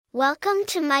Welcome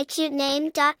to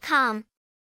mycutename.com.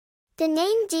 The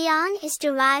name Dion is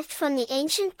derived from the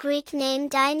ancient Greek name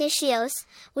Dionysios,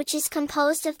 which is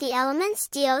composed of the elements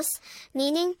Dios,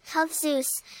 meaning of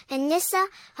Zeus, and Nyssa,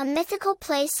 a mythical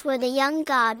place where the young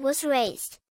god was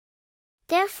raised.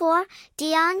 Therefore,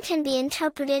 Dion can be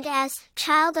interpreted as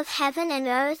child of heaven and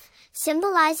earth,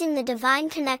 symbolizing the divine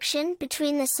connection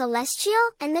between the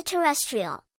celestial and the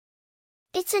terrestrial.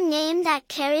 It's a name that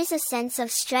carries a sense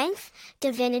of strength,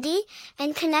 divinity,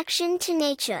 and connection to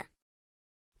nature.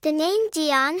 The name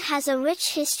Dion has a rich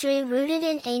history rooted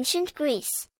in ancient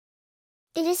Greece.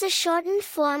 It is a shortened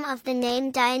form of the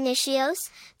name Dionysios,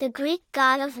 the Greek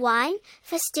god of wine,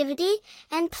 festivity,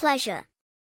 and pleasure.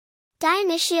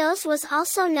 Dionysios was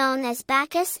also known as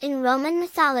Bacchus in Roman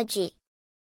mythology.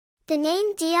 The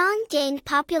name Dion gained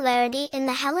popularity in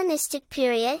the Hellenistic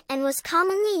period and was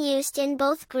commonly used in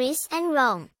both Greece and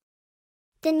Rome.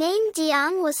 The name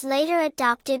Dion was later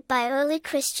adopted by early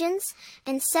Christians,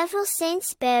 and several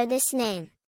saints bear this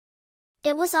name.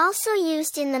 It was also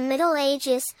used in the Middle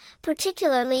Ages,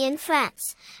 particularly in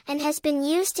France, and has been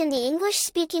used in the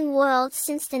English-speaking world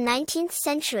since the 19th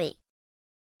century.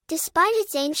 Despite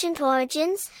its ancient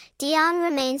origins, Dion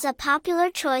remains a popular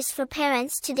choice for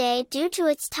parents today due to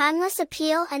its timeless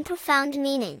appeal and profound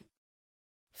meaning.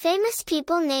 Famous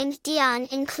people named Dion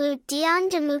include Dion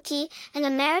DeMucci, an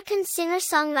American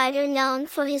singer-songwriter known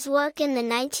for his work in the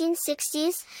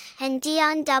 1960s, and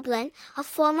Dion Dublin, a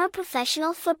former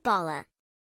professional footballer.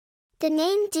 The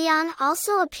name Dion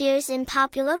also appears in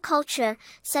popular culture,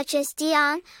 such as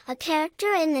Dion, a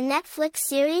character in the Netflix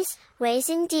series,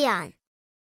 Raising Dion.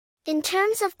 In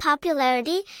terms of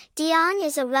popularity, Dion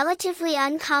is a relatively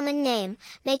uncommon name,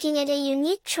 making it a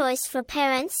unique choice for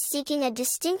parents seeking a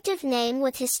distinctive name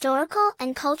with historical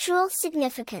and cultural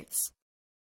significance.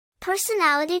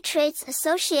 Personality traits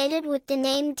associated with the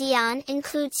name Dion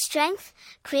include strength,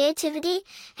 creativity,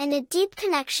 and a deep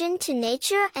connection to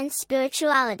nature and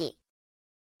spirituality.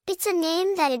 It's a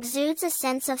name that exudes a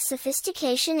sense of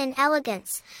sophistication and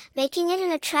elegance, making it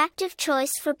an attractive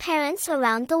choice for parents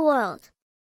around the world.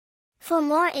 For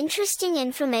more interesting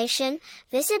information,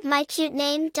 visit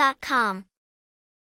mycutename.com.